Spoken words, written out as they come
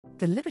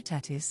The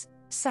LIBERTATIS,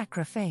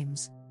 SACRA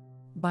FAMES.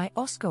 By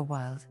Oscar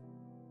Wilde.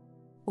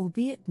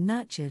 Albeit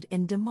nurtured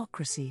in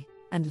democracy,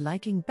 and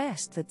liking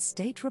best that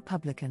state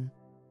republican,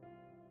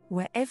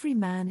 where every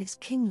man is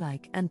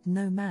king-like and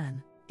no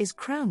man is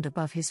crowned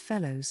above his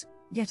fellows,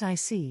 yet I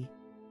see,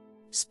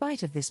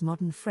 spite of this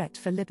modern fret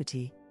for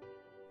liberty,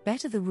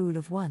 better the rule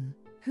of one,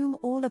 whom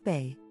all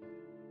obey,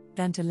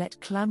 than to let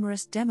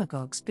clamorous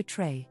demagogues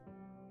betray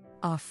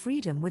our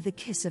freedom with the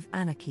kiss of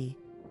anarchy.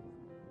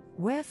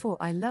 Wherefore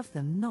I love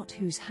them not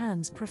whose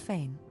hands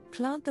profane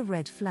plant the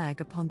red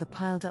flag upon the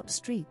piled-up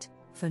street,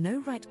 for no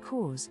right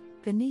cause,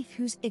 beneath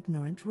whose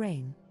ignorant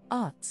reign,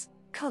 arts,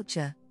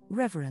 culture,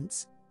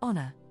 reverence,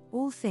 honor,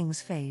 all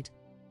things fade,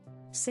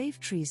 save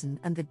treason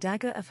and the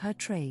dagger of her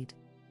trade,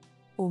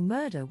 or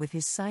murder with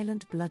his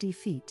silent bloody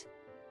feet.